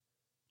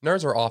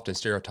Nerds are often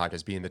stereotyped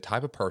as being the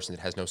type of person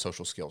that has no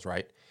social skills,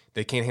 right?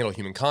 They can't handle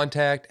human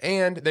contact,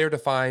 and they're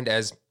defined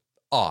as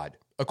odd,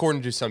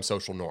 according to some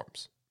social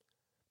norms.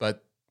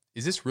 But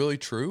is this really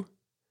true?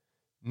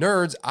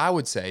 Nerds, I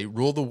would say,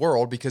 rule the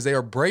world because they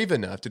are brave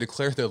enough to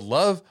declare their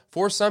love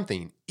for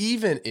something,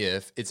 even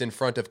if it's in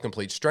front of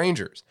complete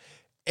strangers.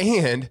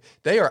 And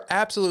they are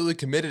absolutely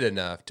committed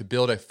enough to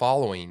build a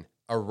following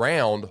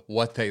around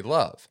what they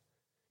love.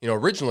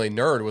 Originally,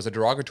 nerd was a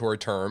derogatory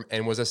term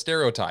and was a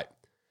stereotype.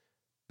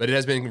 But it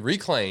has been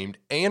reclaimed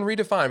and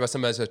redefined by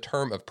some as a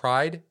term of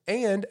pride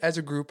and as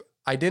a group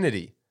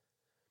identity.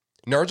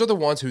 Nerds are the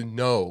ones who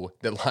know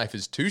that life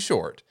is too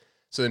short,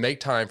 so they make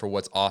time for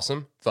what's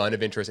awesome, fun,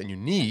 adventurous, and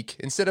unique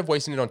instead of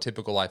wasting it on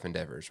typical life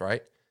endeavors,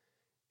 right?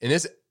 In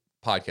this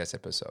podcast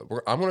episode,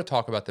 I'm going to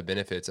talk about the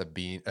benefits of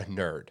being a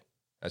nerd.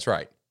 That's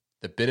right,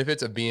 the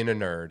benefits of being a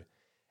nerd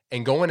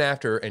and going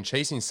after and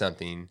chasing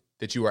something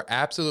that you are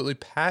absolutely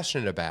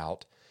passionate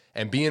about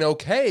and being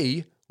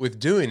okay with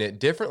doing it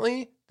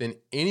differently than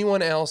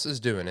anyone else is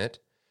doing it,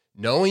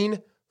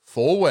 knowing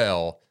full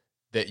well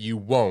that you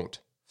won't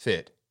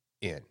fit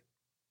in.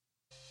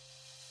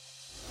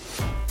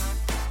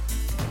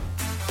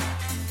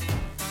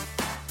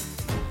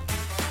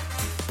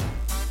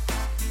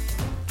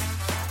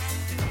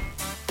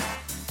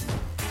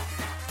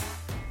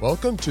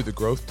 Welcome to the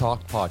Growth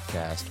Talk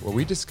podcast, where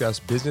we discuss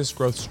business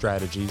growth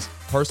strategies,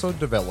 personal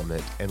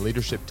development, and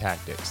leadership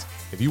tactics.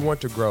 If you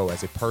want to grow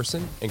as a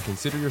person and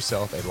consider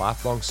yourself a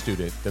lifelong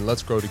student, then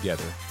let's grow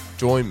together.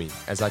 Join me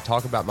as I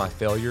talk about my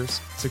failures,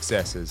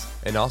 successes,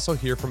 and also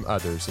hear from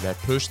others that have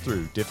pushed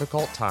through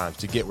difficult times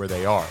to get where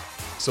they are.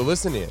 So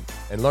listen in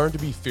and learn to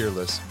be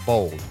fearless,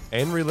 bold,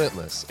 and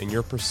relentless in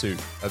your pursuit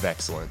of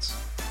excellence.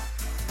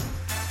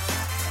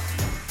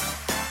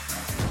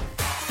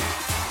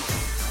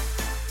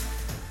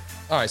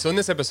 All right, so in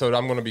this episode,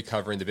 I'm going to be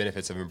covering the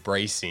benefits of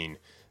embracing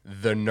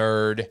the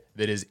nerd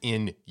that is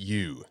in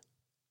you.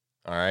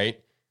 All right?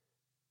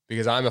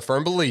 Because I'm a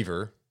firm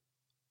believer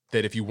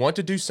that if you want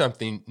to do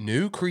something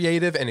new,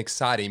 creative, and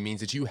exciting, means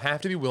that you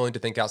have to be willing to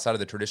think outside of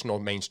the traditional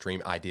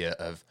mainstream idea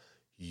of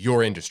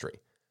your industry.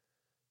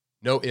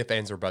 No ifs,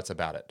 ands, or buts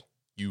about it.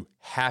 You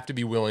have to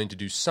be willing to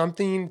do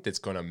something that's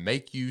going to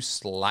make you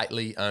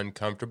slightly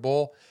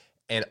uncomfortable,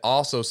 and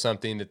also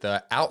something that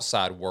the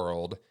outside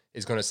world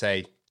is going to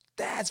say,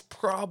 that's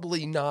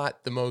probably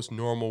not the most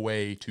normal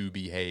way to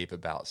behave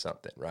about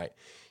something, right?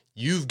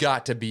 You've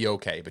got to be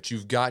okay, but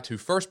you've got to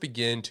first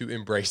begin to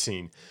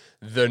embracing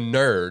the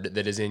nerd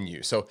that is in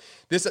you. So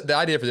the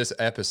idea for this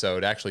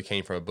episode actually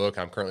came from a book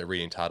I'm currently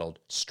reading titled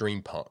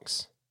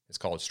Streampunks. It's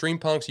called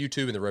Streampunks,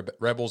 YouTube and the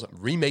Rebels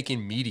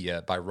Remaking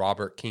Media by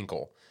Robert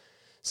Kinkle.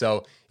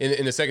 So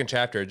in the second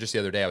chapter, just the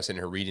other day, I was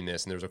sitting here reading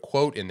this, and there was a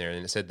quote in there,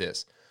 and it said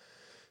this: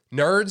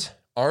 "Nerds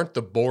aren't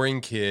the boring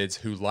kids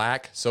who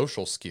lack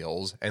social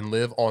skills and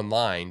live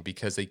online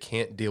because they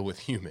can't deal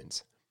with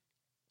humans.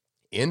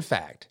 In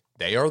fact,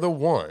 they are the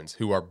ones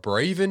who are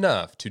brave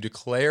enough to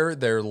declare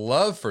their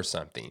love for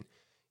something,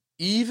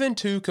 even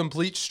to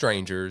complete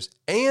strangers,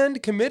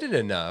 and committed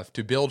enough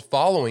to build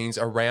followings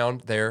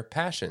around their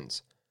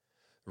passions.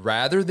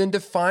 Rather than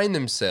define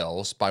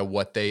themselves by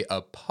what they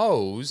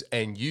oppose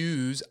and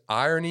use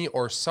irony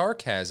or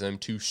sarcasm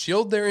to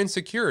shield their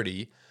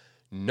insecurity,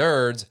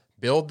 nerds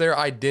build their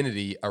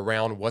identity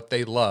around what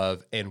they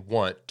love and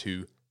want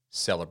to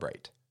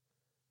celebrate."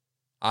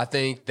 I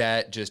think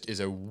that just is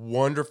a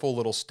wonderful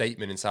little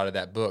statement inside of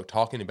that book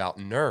talking about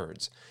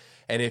nerds.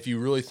 And if you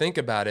really think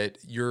about it,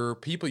 your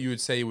people you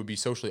would say would be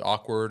socially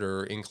awkward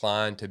or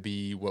inclined to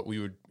be what we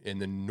would in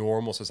the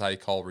normal society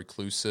call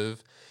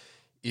reclusive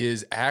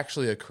is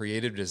actually a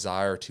creative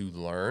desire to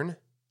learn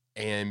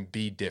and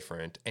be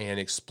different and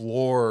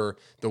explore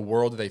the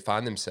world that they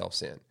find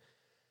themselves in.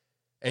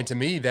 And to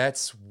me,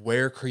 that's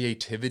where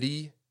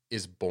creativity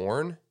is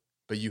born,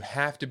 but you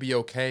have to be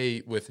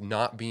okay with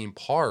not being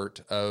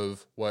part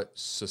of what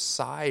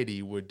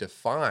society would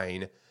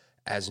define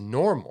as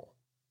normal.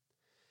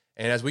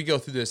 And as we go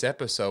through this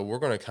episode, we're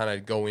going to kind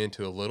of go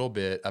into a little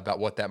bit about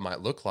what that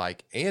might look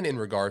like and in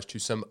regards to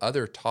some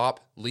other top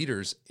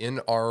leaders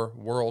in our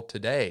world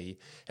today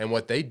and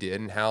what they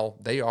did and how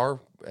they are,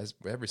 as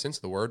every sense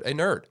of the word, a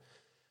nerd.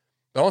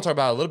 But I want to talk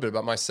about a little bit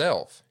about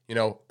myself.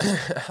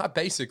 I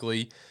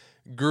basically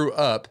grew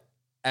up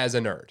as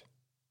a nerd.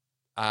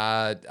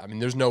 I mean,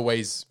 there's no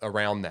ways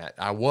around that.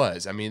 I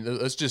was. I mean,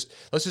 let's just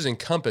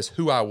encompass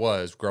who I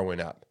was growing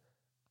up.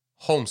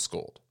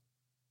 Homeschooled.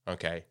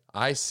 Okay,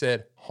 I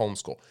said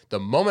homeschool. The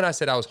moment I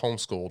said I was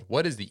homeschooled,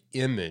 what is the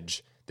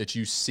image that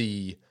you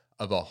see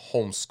of a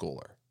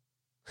homeschooler?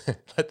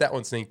 Let that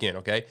one sink in,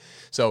 okay?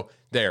 So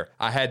there,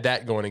 I had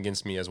that going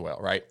against me as well,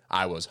 right?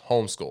 I was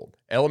homeschooled.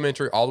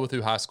 Elementary all the way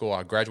through high school.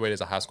 I graduated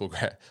as a high school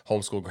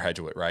homeschool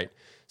graduate, right?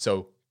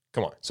 So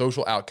come on,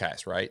 social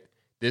outcast, right?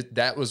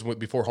 That was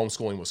before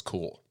homeschooling was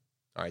cool.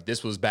 All right,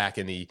 this was back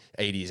in the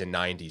 80s and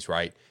 90s,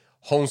 right?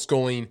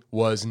 Homeschooling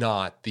was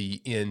not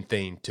the in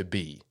thing to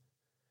be.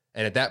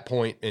 And at that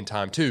point in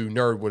time, too,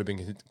 nerd would have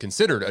been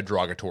considered a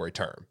derogatory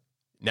term.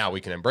 Now we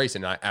can embrace it,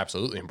 and I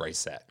absolutely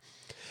embrace that.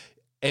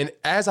 And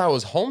as I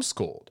was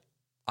homeschooled,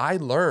 I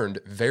learned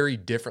very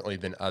differently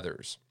than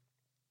others.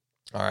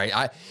 All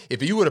right.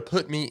 If you would have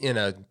put me in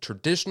a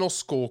traditional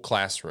school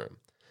classroom,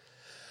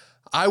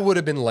 I would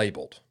have been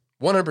labeled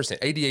 100%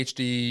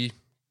 ADHD,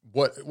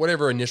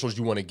 whatever initials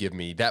you want to give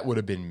me, that would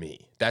have been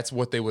me. That's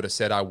what they would have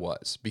said I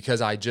was,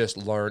 because I just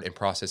learned and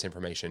process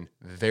information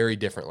very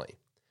differently.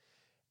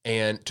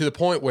 And to the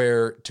point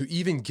where to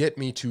even get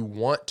me to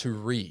want to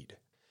read,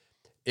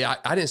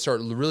 I didn't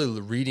start really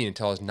reading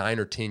until I was 9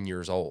 or 10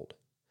 years old.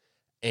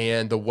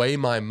 And the way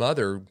my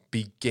mother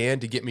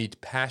began to get me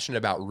passionate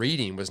about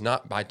reading was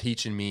not by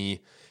teaching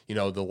me,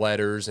 the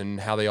letters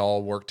and how they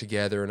all work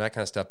together and that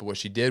kind of stuff. But what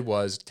she did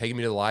was taking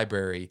me to the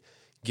library,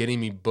 getting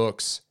me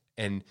books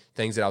and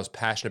things that I was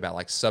passionate about,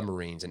 like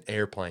submarines and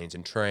airplanes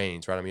and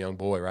trains, right? I'm a young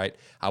boy, right?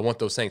 I want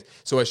those things.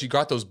 So as she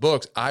got those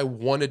books, I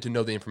wanted to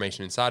know the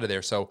information inside of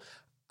there. So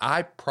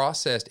I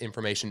processed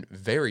information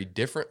very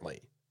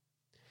differently.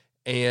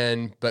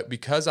 But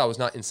because I was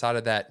not inside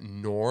of that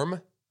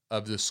norm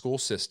of the school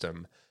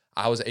system,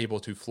 I was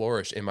able to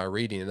flourish in my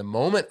reading. And the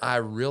moment I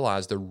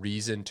realized the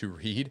reason to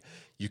read,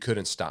 you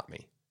couldn't stop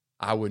me.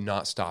 I would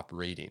not stop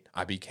reading.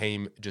 I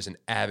became just an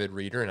avid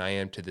reader, and I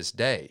am to this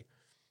day.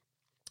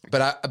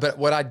 But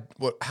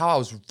how I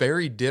was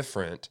very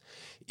different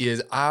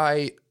is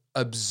I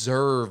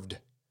observed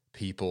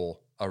people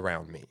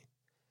around me.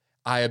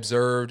 I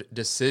observed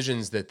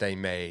decisions that they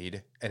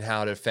made and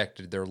how it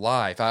affected their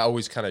life. I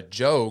always kind of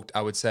joked.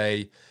 I would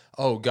say,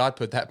 oh, God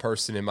put that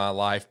person in my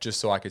life just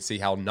so I could see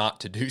how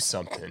not to do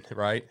something,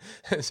 right?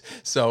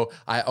 So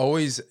I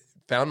always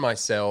found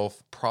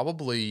myself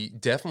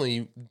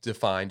definitely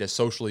defined as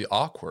socially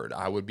awkward.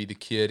 I would be the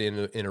kid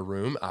in a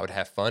room. I would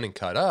have fun and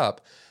cut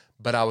up,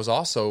 but I was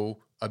also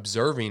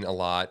observing a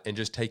lot and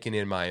just taking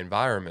in my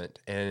environment.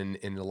 And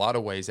in a lot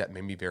of ways, that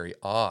made me very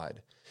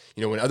odd.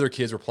 When other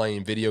kids were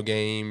playing video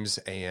games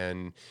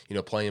and,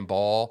 playing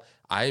ball,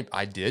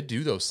 I did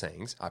do those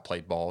things. I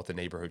played ball with the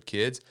neighborhood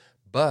kids,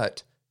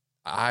 but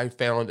I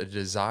found a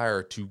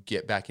desire to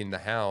get back in the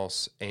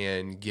house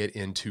and get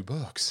into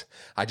books.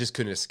 I just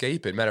couldn't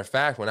escape it. Matter of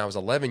fact, when I was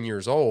 11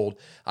 years old,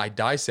 I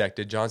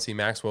dissected John C.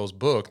 Maxwell's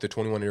book, The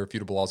 21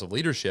 Irrefutable Laws of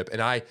Leadership,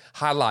 and I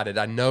highlighted,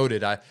 I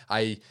noted,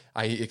 I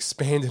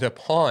expanded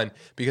upon,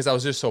 because I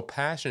was just so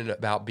passionate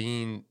about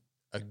being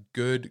a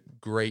good,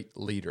 great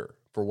leader.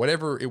 For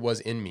whatever it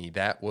was in me,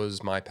 that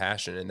was my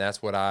passion, and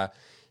that's what I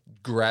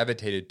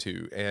gravitated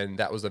to. And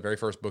that was the very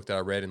first book that I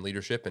read in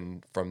leadership.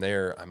 And from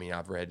there,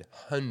 I've read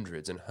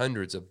hundreds and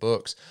hundreds of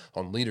books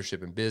on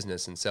leadership and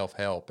business and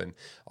self-help and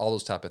all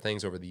those type of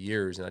things over the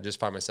years. And I just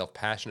find myself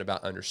passionate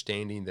about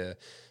understanding the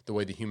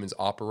way the humans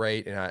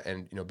operate.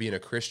 And being a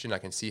Christian, I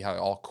can see how it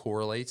all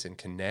correlates and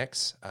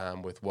connects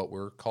with what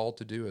we're called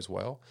to do as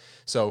well.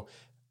 So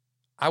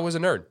I was a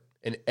nerd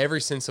in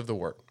every sense of the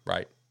word,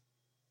 right?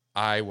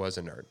 I was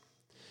a nerd.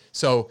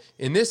 So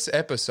in this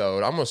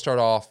episode,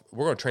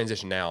 we're going to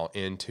transition now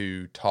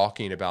into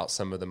talking about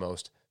some of the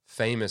most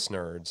famous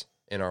nerds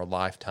in our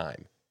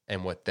lifetime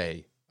and what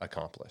they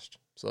accomplished.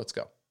 So let's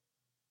go.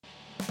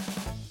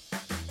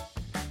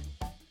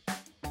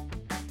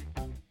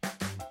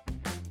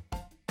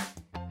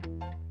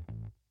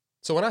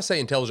 So when I say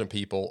intelligent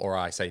people, or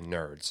I say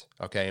nerds,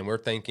 okay, and we're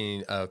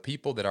thinking of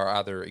people that are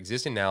either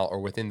existing now or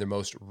within the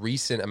most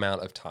recent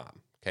amount of time,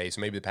 okay, so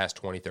maybe the past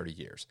 20, 30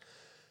 years,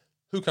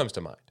 who comes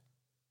to mind?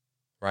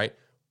 Right?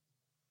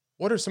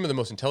 What are some of the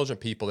most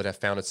intelligent people that have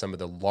founded some of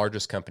the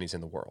largest companies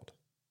in the world?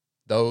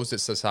 Those that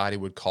society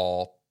would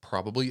call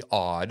probably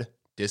odd,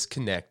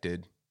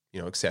 disconnected,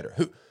 et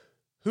cetera.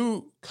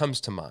 Who comes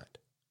to mind?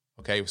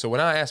 Okay, so when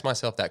I asked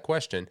myself that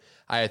question,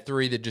 I had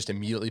three that just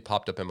immediately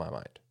popped up in my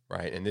mind,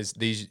 right? And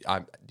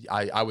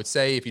I would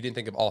say if you didn't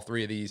think of all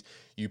three of these,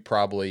 you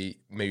probably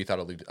maybe thought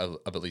of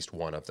at least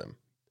one of them.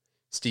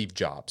 Steve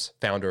Jobs,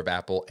 founder of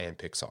Apple and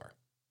Pixar.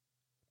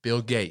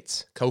 Bill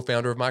Gates,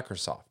 co-founder of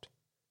Microsoft.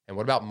 And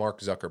what about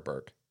Mark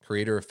Zuckerberg,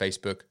 creator of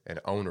Facebook and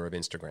owner of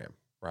Instagram,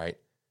 right?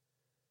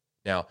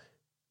 Now,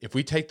 if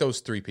we take those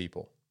three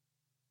people,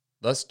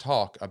 let's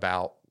talk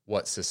about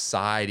what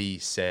society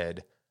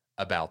said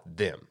about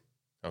them,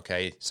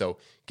 okay? So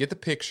get the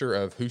picture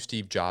of who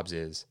Steve Jobs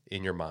is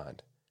in your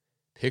mind.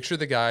 Picture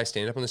the guy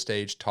standing up on the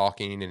stage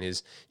talking in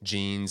his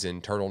jeans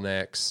and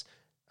turtlenecks.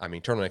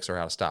 Turtlenecks are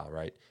out of style,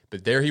 right?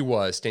 But there he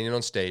was standing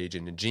on stage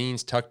in the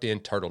jeans, tucked in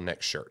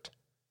turtleneck shirt,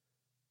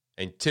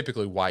 and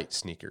typically white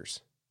sneakers.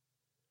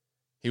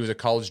 He was a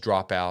college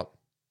dropout.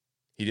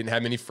 He didn't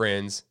have many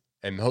friends,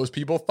 and most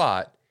people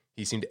thought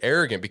he seemed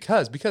arrogant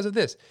because of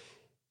this.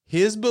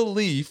 His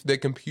belief that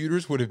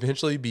computers would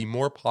eventually be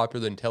more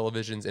popular than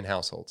televisions in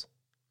households.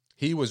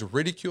 He was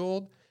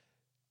ridiculed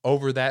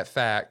over that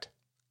fact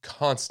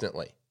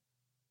constantly.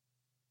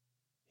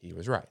 He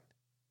was right.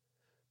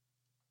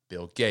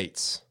 Bill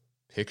Gates.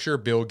 Picture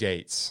Bill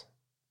Gates.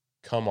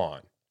 Come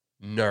on.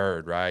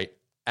 Nerd, right?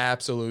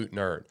 Absolute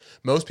nerd.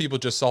 Most people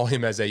just saw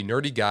him as a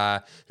nerdy guy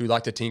who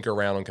liked to tinker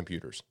around on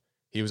computers.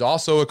 He was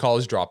also a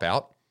college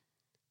dropout.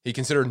 He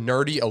considered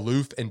nerdy,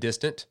 aloof, and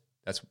distant.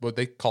 That's what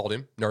they called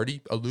him, nerdy,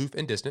 aloof,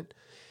 and distant.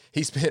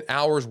 He spent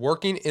hours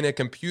working in a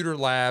computer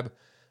lab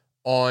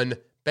on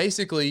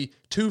basically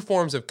two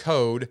forms of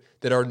code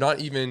that are not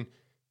even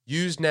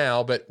used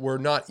now, but were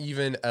not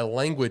even a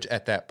language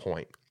at that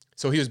point.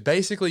 So he was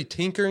basically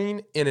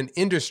tinkering in an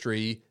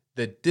industry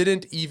that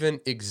didn't even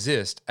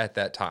exist at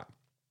that time.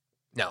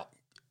 Now,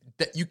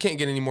 you can't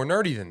get any more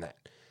nerdy than that.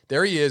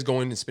 There he is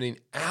going and spending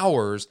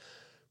hours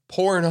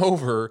poring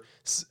over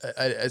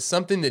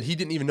something that he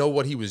didn't even know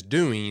what he was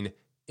doing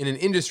in an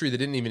industry that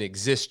didn't even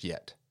exist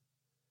yet.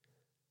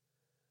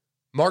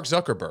 Mark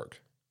Zuckerberg.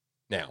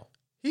 Now,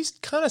 he's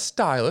kind of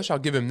stylish, I'll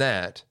give him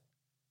that.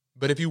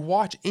 But if you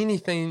watch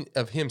anything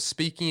of him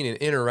speaking and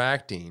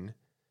interacting,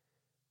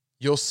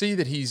 you'll see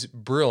that he's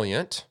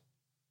brilliant,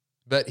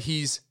 but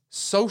he's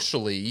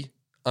socially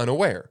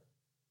unaware.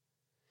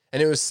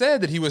 And it was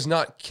said that he was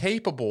not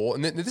capable,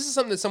 and this is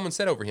something that someone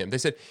said over him. They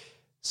said,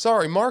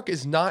 sorry, Mark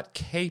is not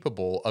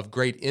capable of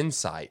great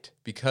insight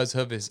because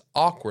of his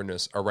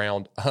awkwardness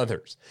around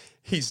others.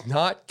 He's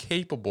not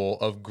capable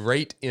of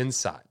great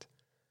insight.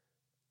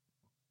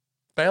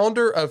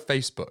 Founder of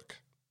Facebook,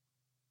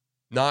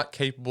 not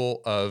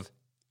capable of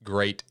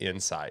great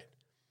insight.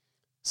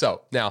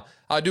 So now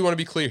I do want to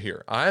be clear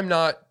here. I'm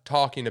not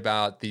talking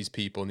about these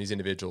people and these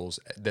individuals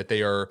that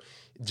they are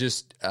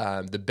just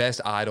the best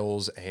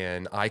idols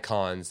and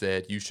icons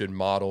that you should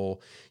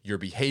model your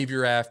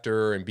behavior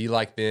after and be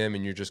like them,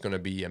 and you're just going to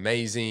be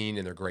amazing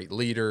and they're great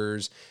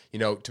leaders. You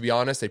know, to be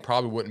honest, they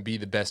probably wouldn't be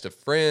the best of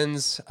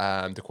friends.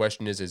 The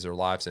question is their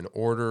lives in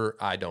order?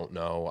 I don't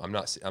know. I'm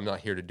not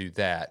here to do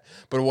that.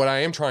 But what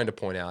I am trying to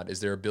point out is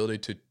their ability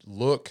to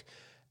look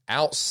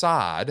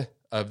outside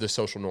of the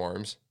social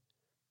norms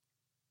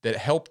that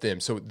helped them.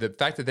 So the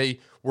fact that they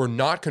were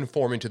not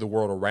conforming to the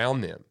world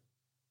around them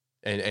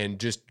and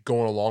just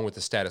going along with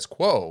the status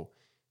quo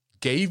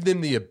gave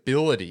them the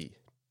ability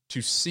to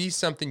see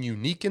something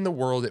unique in the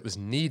world that was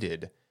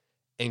needed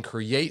and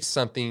create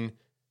something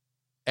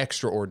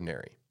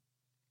extraordinary,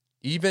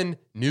 even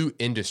new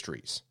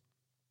industries.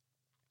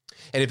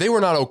 And if they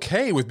were not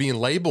okay with being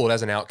labeled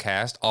as an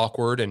outcast,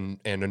 awkward, and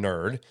a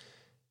nerd,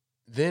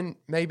 then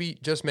maybe,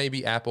 just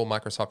maybe, Apple,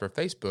 Microsoft, or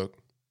Facebook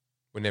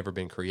would never have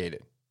been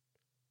created.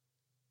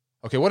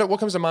 Okay, what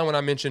comes to mind when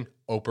I mention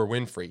Oprah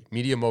Winfrey,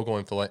 media mogul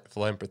and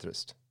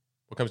philanthropist?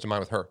 What comes to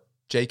mind with her?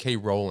 J.K.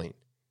 Rowling,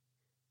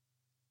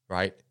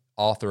 right?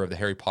 Author of the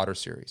Harry Potter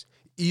series.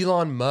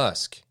 Elon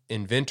Musk,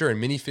 inventor in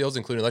many fields,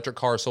 including electric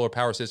cars, solar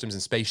power systems,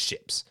 and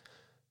spaceships,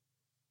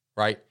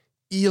 right?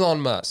 Elon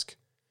Musk.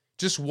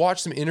 Just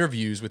watch some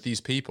interviews with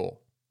these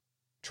people.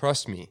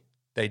 Trust me,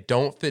 they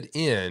don't fit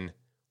in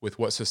with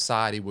what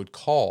society would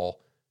call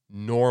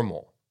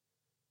normal.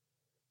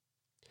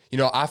 You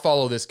know, I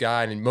follow this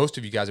guy, and most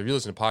of you guys, if you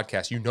listen to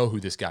podcasts, you know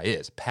who this guy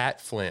is. Pat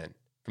Flynn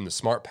from the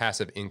Smart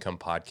Passive Income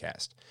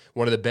podcast.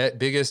 One of the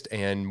biggest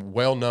and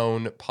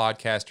well-known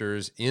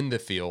podcasters in the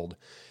field.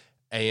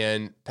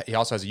 And he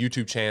also has a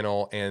YouTube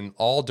channel. And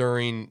all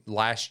during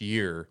last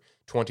year,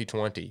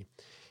 2020,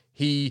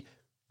 he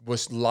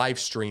was live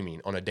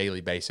streaming on a daily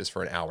basis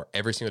for an hour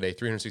every single day,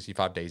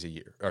 365 days a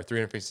year, or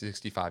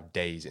 365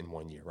 days in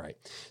 1 year, right?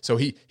 So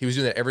he was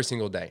doing that every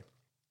single day.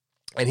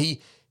 And he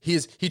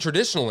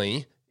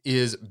traditionally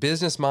is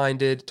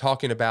business-minded,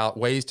 talking about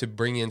ways to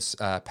bring in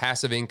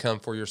passive income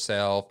for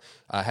yourself,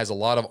 has a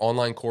lot of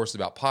online courses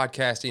about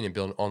podcasting and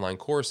building online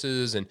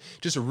courses, and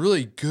just a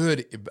really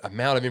good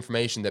amount of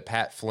information that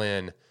Pat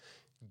Flynn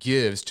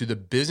gives to the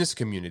business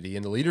community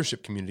and the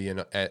leadership community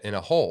in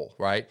a whole,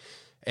 right?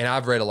 And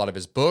I've read a lot of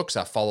his books.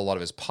 I follow a lot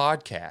of his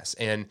podcasts.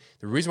 And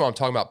the reason why I'm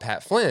talking about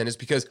Pat Flynn is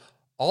because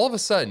all of a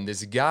sudden,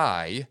 this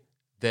guy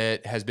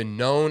that has been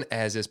known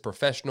as this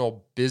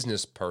professional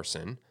business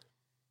person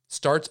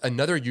starts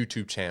another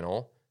YouTube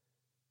channel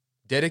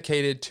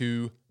dedicated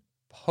to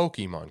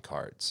Pokemon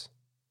cards.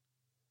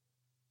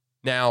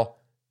 Now,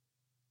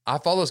 I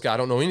follow this guy. I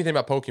don't know anything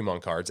about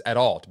Pokemon cards at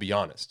all, to be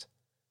honest.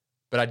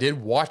 But I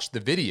did watch the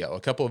video, a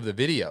couple of the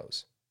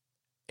videos.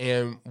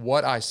 And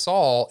what I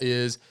saw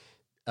is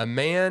a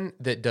man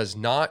that does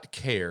not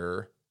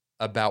care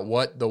about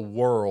what the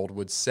world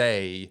would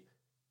say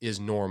is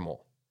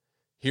normal.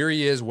 Here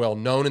he is, well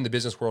known in the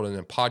business world and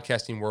the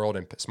podcasting world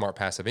and smart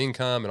passive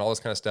income and all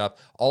this kind of stuff.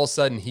 All of a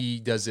sudden, he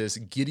does this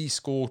giddy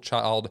school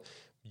child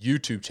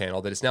YouTube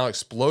channel that has now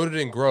exploded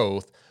in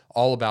growth,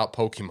 all about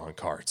Pokemon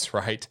cards,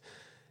 right?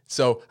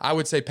 So I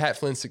would say Pat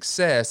Flynn's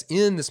success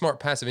in the smart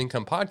passive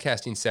income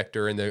podcasting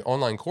sector and the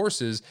online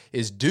courses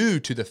is due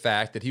to the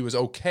fact that he was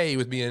okay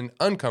with being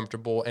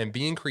uncomfortable and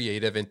being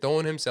creative and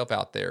throwing himself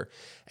out there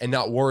and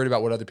not worried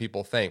about what other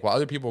people think. While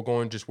other people were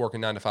going just working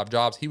 9-to-5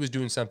 jobs, he was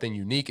doing something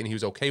unique and he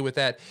was okay with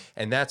that.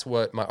 And that's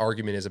what my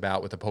argument is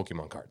about with the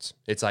Pokemon cards.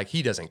 It's like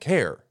he doesn't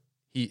care.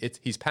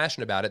 He's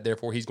passionate about it,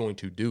 therefore he's going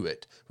to do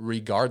it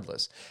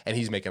regardless. And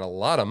he's making a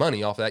lot of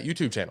money off of that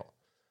YouTube channel.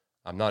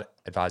 I'm not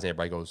advising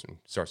everybody goes and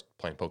starts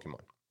playing Pokemon.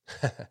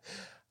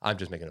 I'm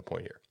just making a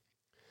point here.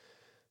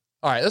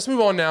 All right, let's move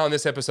on now in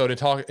this episode and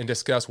talk and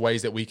discuss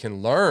ways that we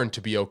can learn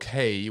to be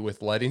okay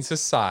with letting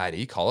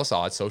society call us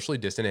odd, socially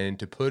distant, and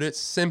to put it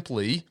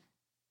simply,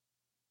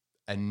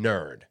 a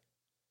nerd.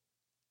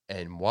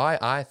 And why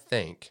I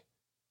think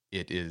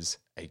it is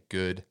a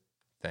good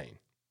thing.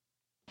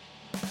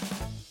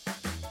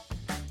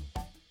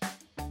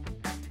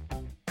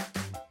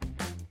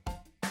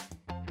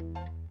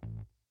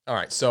 All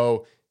right.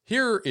 So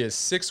here is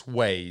 6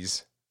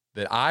 ways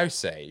that I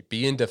say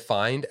being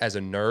defined as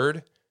a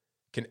nerd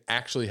can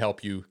actually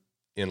help you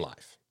in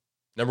life.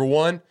 Number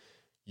 1,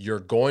 you're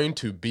going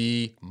to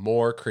be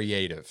more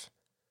creative.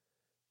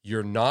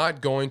 You're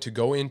not going to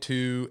go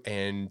into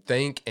and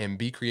think and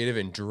be creative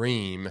and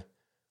dream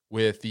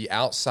with the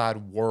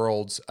outside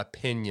world's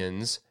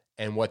opinions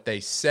and what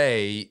they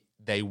say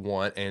they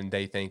want and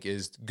they think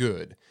is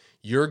good.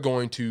 You're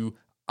going to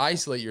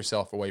isolate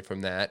yourself away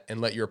from that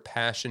and let your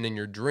passion and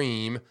your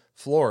dream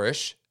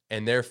flourish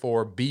and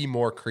therefore be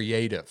more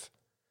creative.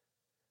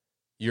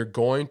 You're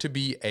going to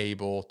be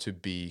able to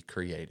be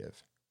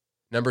creative.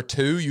 Number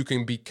 2, you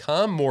can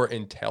become more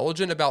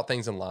intelligent about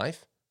things in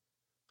life.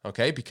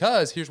 Okay,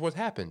 because here's what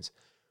happens.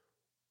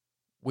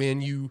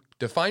 When you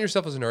define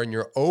yourself as a nerd and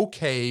you're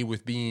okay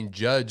with being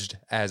judged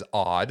as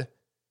odd,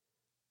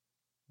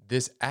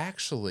 this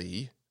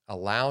actually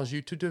allows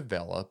you to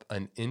develop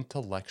an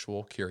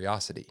intellectual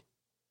curiosity.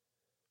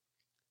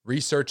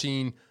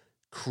 Researching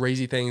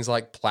crazy things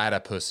like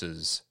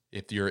platypuses,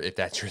 if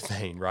that's your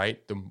thing,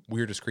 right? The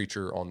weirdest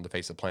creature on the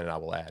face of the planet, I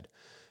will add.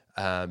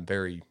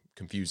 Very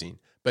confusing.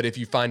 But if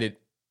you find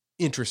it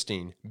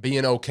interesting,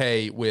 being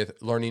okay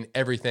with learning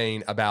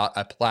everything about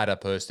a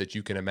platypus that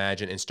you can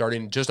imagine and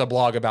starting just a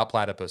blog about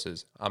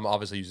platypuses. I'm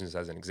obviously using this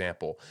as an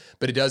example,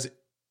 but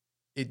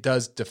it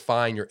does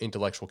define your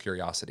intellectual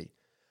curiosity.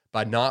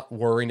 By not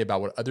worrying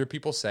about what other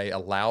people say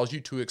allows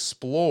you to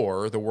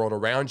explore the world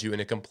around you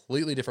in a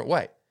completely different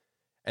way.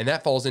 And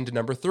that falls into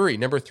number 3.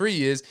 Number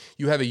 3 is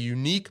you have a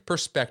unique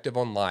perspective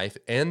on life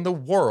and the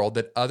world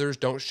that others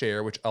don't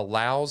share, which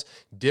allows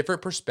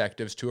different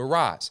perspectives to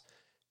arise.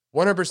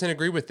 100%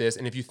 agree with this.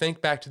 And if you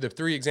think back to the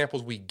 3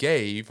 examples we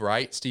gave,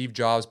 right? Steve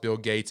Jobs, Bill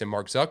Gates, and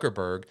Mark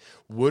Zuckerberg,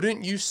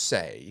 wouldn't you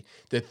say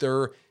that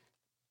they're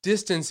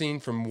distancing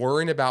from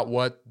worrying about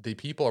what the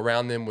people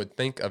around them would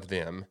think of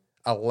them,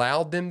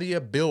 allowed them the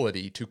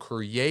ability to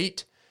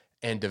create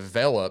and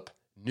develop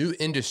new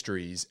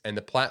industries and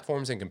the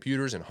platforms and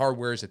computers and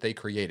hardwares that they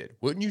created?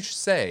 Wouldn't you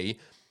say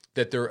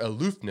that their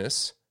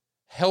aloofness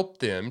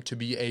helped them to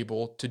be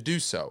able to do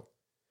so?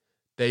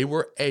 They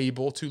were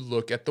able to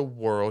look at the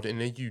world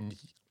in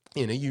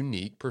a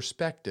unique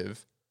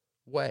perspective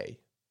way.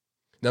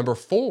 Number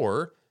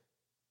 4,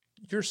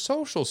 your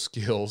social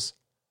skills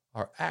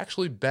are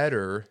actually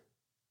better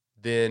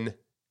than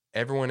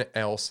everyone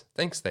else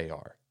thinks they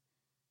are.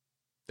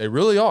 They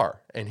really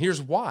are. And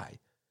here's why.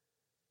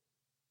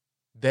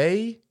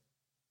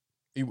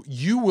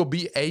 You will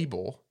be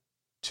able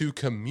to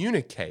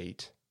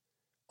communicate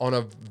on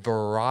a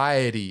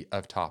variety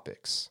of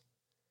topics.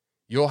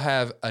 You'll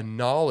have a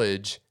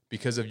knowledge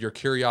because of your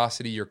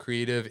curiosity, your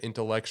creative,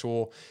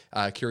 intellectual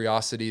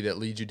curiosity that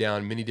leads you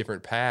down many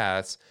different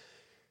paths.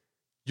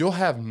 You'll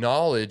have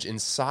knowledge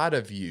inside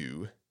of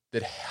you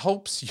that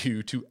helps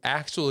you to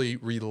actually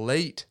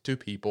relate to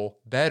people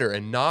better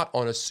and not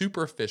on a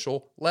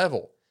superficial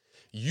level.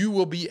 You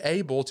will be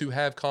able to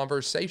have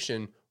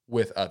conversation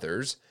with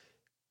others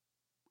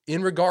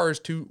in regards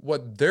to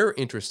what they're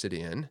interested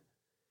in,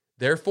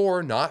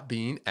 therefore not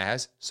being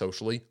as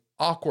socially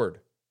awkward.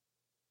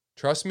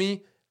 Trust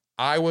me,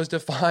 I was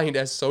defined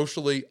as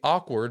socially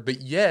awkward,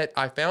 but yet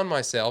I found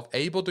myself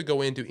able to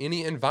go into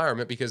any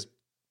environment because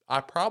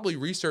I probably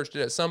researched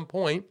it at some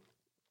point,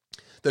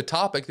 the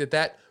topic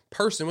that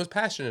person was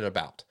passionate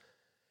about.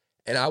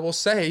 And I will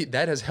say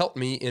that has helped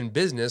me in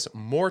business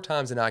more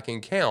times than I can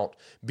count,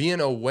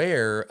 being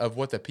aware of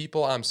what the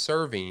people I'm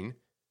serving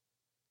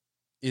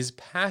is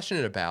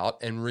passionate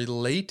about and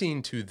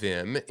relating to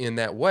them in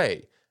that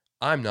way.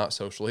 I'm not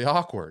socially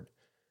awkward.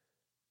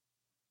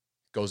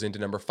 Goes into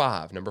number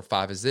 5. Number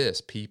 5 is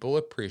this: people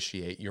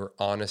appreciate your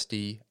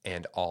honesty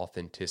and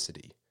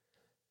authenticity.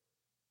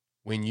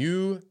 When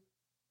you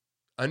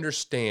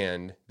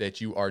understand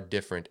that you are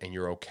different and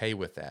you're okay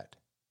with that,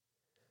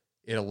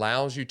 it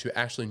allows you to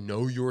actually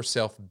know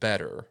yourself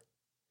better.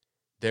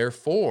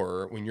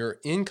 Therefore, when you're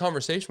in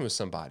conversation with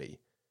somebody,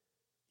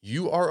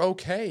 you are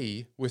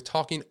okay with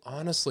talking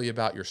honestly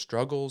about your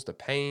struggles, the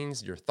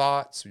pains, your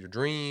thoughts, your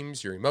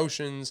dreams, your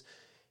emotions,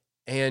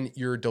 and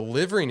you're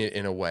delivering it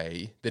in a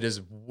way that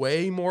is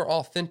way more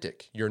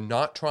authentic. You're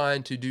not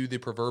trying to do the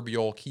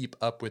proverbial keep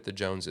up with the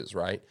Joneses,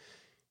 right?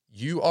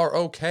 You are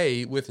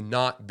okay with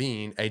not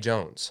being a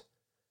Jones.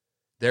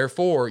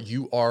 Therefore,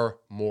 you are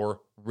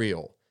more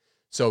real.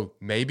 So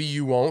maybe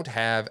you won't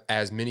have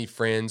as many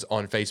friends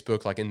on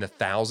Facebook, like in the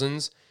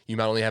thousands. You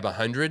might only have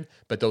 100,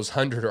 but those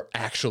 100 are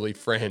actually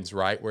friends,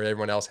 right? Where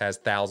everyone else has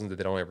thousands that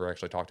they don't ever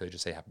actually talk to. They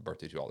just say happy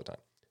birthday to all the time.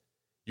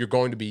 You're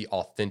going to be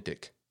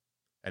authentic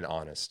and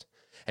honest.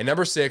 And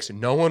number 6,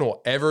 no one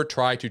will ever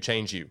try to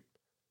change you.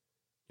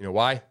 You know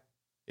why?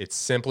 It's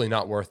simply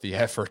not worth the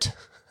effort.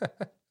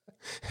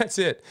 That's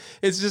it.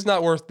 It's just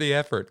not worth the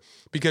effort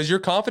because you're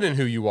confident in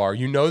who you are.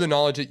 You know the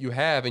knowledge that you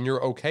have and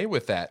you're okay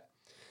with that.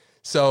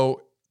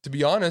 So to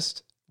be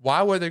honest,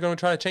 why were they going to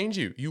try to change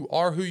you? You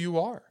are who you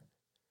are.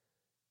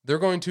 They're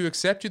going to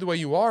accept you the way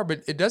you are,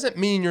 but it doesn't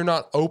mean you're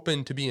not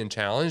open to being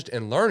challenged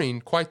and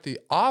learning. Quite the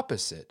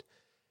opposite.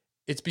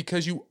 It's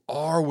because you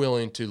are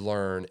willing to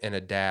learn and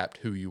adapt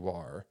who you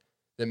are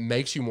that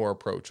makes you more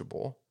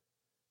approachable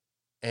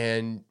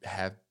and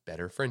have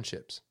better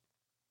friendships.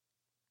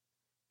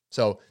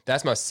 So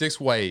that's my 6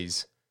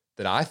 ways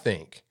that I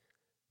think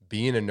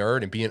being a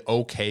nerd and being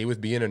okay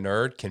with being a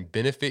nerd can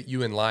benefit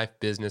you in life,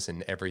 business,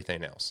 and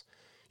everything else.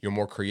 You're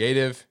more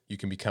creative. You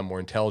can become more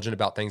intelligent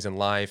about things in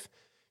life.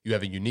 You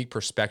have a unique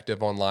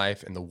perspective on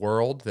life and the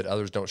world that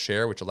others don't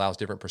share, which allows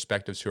different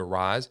perspectives to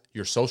arise.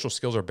 Your social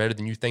skills are better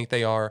than you think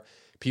they are.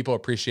 People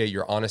appreciate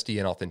your honesty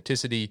and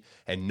authenticity,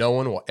 and no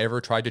one will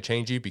ever try to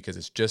change you because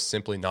it's just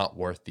simply not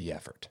worth the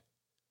effort.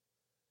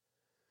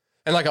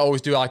 And like I always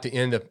do, I like to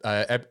end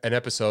an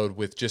episode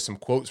with just some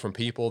quotes from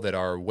people that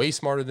are way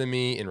smarter than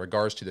me in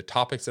regards to the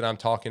topics that I'm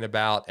talking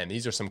about. And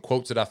these are some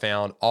quotes that I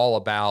found all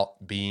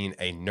about being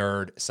a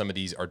nerd. Some of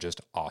these are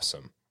just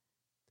awesome.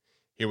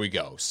 Here we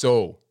go.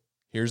 So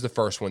here's the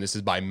first one. This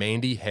is by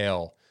Mandy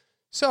Hale.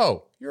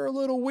 So you're a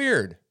little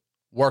weird.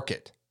 Work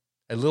it.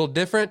 A little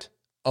different.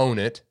 Own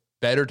it.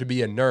 Better to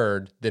be a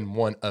nerd than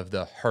one of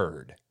the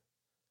herd.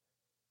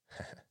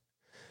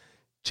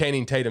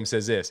 Channing Tatum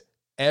says this.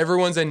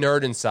 Everyone's a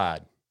nerd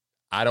inside.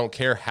 I don't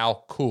care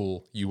how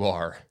cool you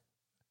are.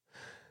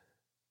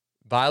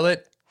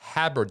 Violet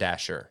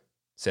Haberdasher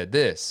said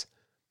this.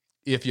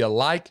 If you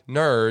like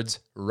nerds,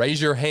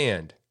 raise your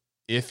hand.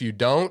 If you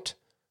don't,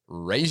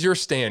 raise your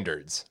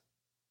standards.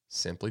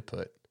 Simply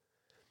put.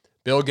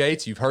 Bill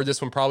Gates, you've heard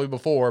this one probably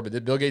before,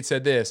 but Bill Gates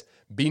said this.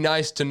 Be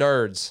nice to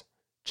nerds.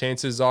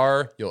 Chances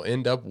are you'll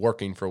end up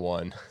working for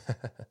one.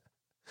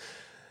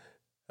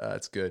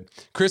 That's good.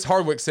 Chris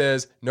Hardwick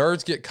says,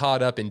 nerds get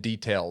caught up in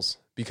details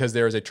because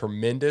there is a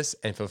tremendous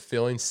and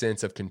fulfilling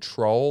sense of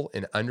control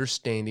and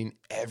understanding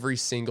every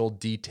single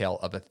detail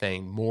of a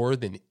thing more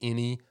than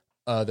any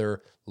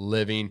other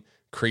living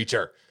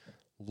creature.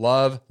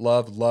 Love,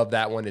 love, love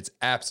that one. It's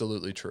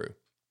absolutely true.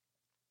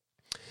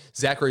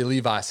 Zachary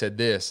Levi said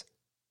this,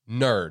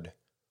 nerd,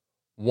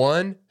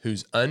 one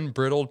whose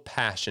unbridled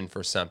passion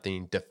for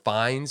something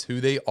defines who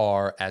they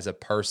are as a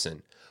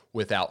person,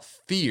 without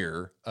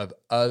fear of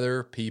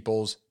other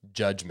people's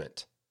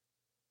judgment.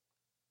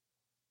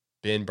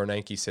 Ben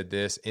Bernanke said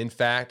this, in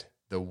fact,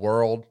 the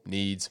world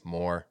needs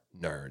more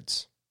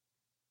nerds.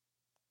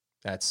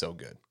 That's so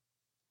good.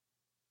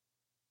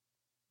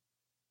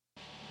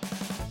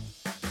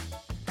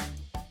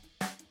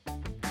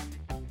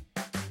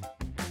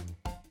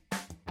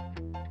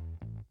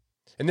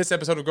 In this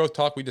episode of Growth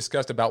Talk, we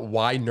discussed about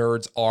why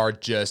nerds are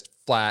just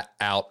flat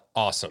out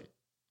awesome,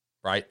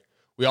 right?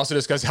 We also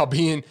discussed how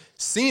being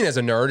seen as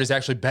a nerd is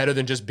actually better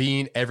than just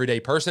being an everyday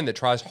person that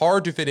tries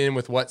hard to fit in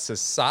with what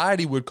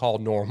society would call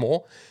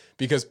normal,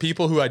 because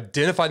people who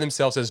identify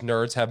themselves as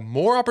nerds have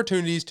more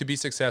opportunities to be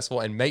successful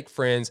and make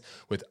friends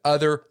with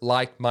other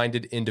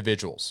like-minded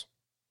individuals,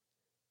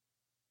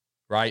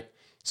 right?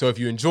 So if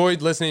you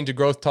enjoyed listening to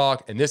Growth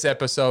Talk in this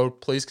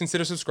episode, please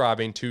consider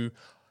subscribing to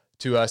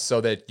us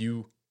so that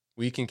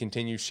we can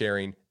continue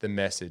sharing the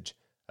message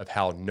of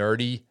how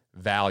nerdy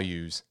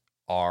values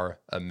are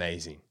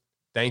amazing.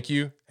 Thank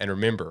you, and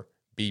remember,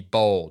 be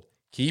bold,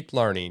 keep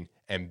learning,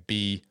 and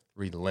be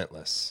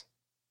relentless.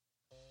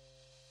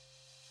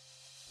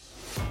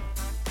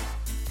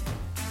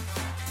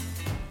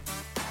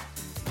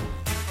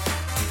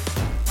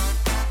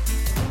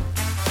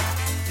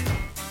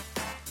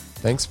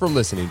 Thanks for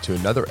listening to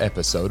another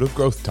episode of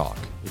Growth Talk.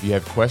 If you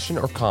have a question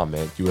or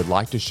comment you would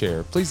like to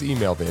share, please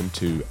email them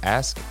to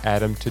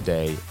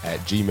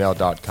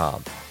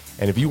askadamtoday@gmail.com.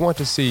 And if you want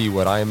to see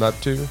what I am up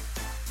to,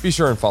 be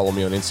sure and follow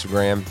me on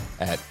Instagram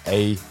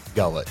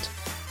 @agullet.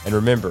 And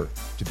remember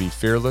to be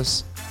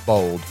fearless,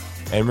 bold,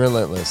 and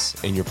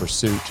relentless in your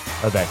pursuit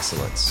of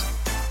excellence.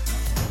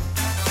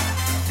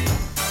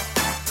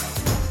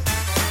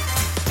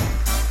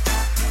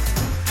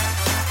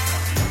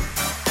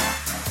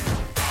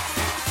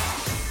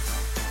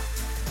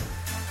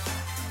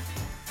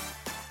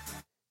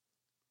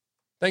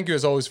 Thank you,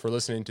 as always, for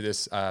listening to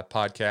this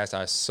podcast.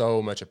 I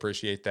so much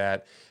appreciate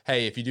that.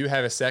 Hey, if you do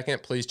have a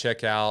second, please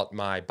check out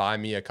my Buy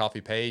Me a Coffee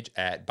page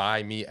at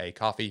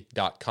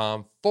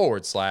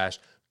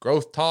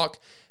buymeacoffee.com/growth talk.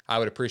 I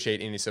would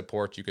appreciate any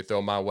support you could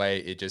throw my way.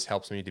 It just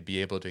helps me to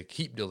be able to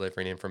keep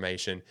delivering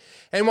information.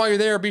 And while you're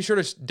there, be sure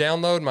to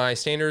download my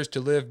Standards to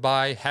Live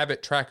By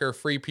Habit Tracker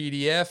free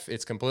PDF.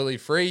 It's completely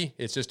free.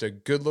 It's just a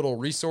good little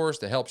resource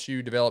that helps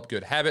you develop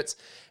good habits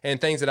and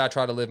things that I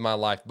try to live my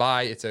life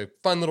by. It's a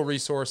fun little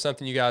resource,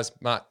 something you guys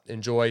might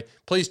enjoy.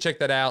 Please check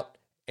that out.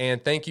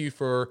 And thank you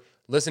for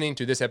listening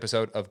to this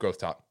episode of Growth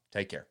Talk.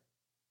 Take care.